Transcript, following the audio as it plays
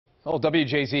Well,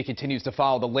 WJZ continues to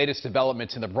follow the latest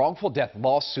developments in the wrongful death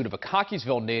lawsuit of a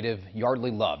Cockeysville native,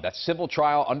 Yeardley Love. That civil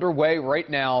trial underway right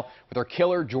now with her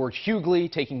killer, George Huguely,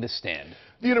 taking the stand.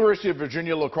 The University of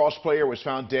Virginia lacrosse player was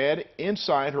found dead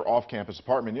inside her off-campus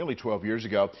apartment nearly 12 years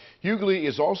ago. Huguely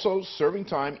is also serving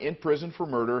time in prison for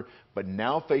murder, but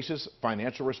now faces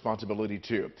financial responsibility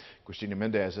too. Christina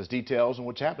Mendez has details on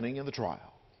what's happening in the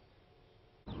trial.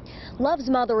 Love's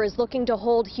mother is looking to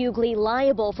hold Huguely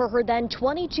liable for her then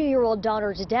 22-year-old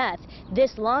daughter's death.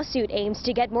 This lawsuit aims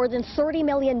to get more than $30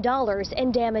 million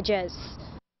in damages.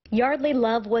 Yeardley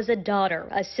Love was a daughter,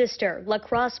 a sister,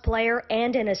 lacrosse player,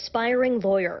 and an aspiring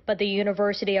lawyer. But the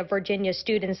University of Virginia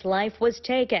student's life was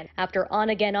taken after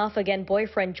on-again, off-again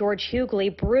boyfriend George Huguely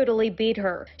brutally beat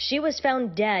her. She was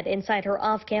found dead inside her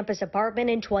off-campus apartment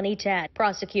in 2010.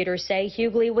 Prosecutors say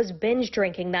Huguely was binge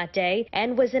drinking that day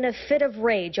and was in a fit of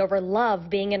rage over Love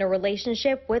being in a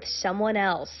relationship with someone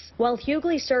else. While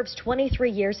Huguely serves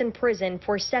 23 years in prison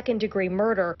for second-degree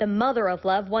murder, the mother of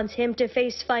Love wants him to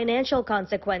face financial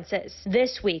consequences.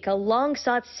 This week, a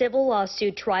long-sought civil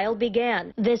lawsuit trial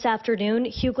began. This afternoon,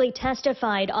 Huguely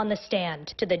testified on the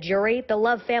stand. To the jury, the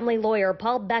Love family lawyer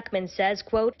Paul Beckman says,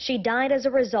 quote, she died as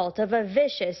a result of a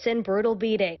vicious and brutal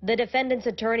beating. The defendant's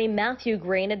attorney Matthew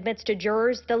Green admits to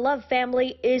jurors the Love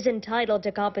family is entitled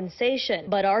to compensation,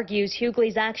 but argues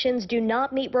Huguely's actions do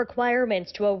not meet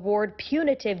requirements to award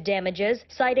punitive damages,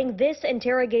 citing this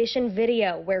interrogation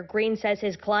video where Green says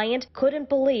his client couldn't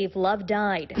believe Love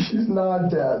died. She's not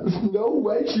dead. There's no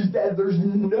way she's dead. There's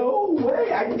no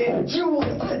way. I did Julie.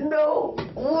 No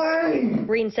way.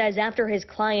 Green says after his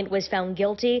client was found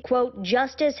guilty, quote,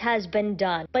 justice has been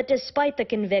done. But despite the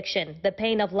conviction, the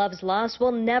pain of Love's loss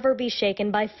will never be shaken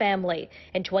by family.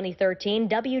 In 2013,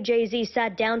 WJZ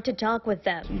sat down to talk with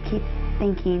them. You keep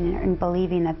thinking and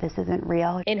believing that this isn't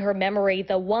real. In her memory,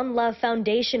 the One Love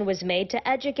Foundation was made to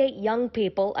educate young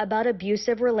people about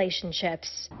abusive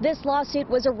relationships. This lawsuit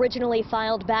was originally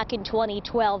filed back in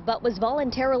 2012, but was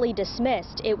voluntarily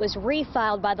dismissed. It was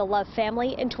refiled by the Love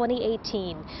family in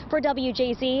 2018. For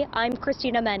WJZ, I'm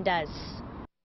Christina Mendez.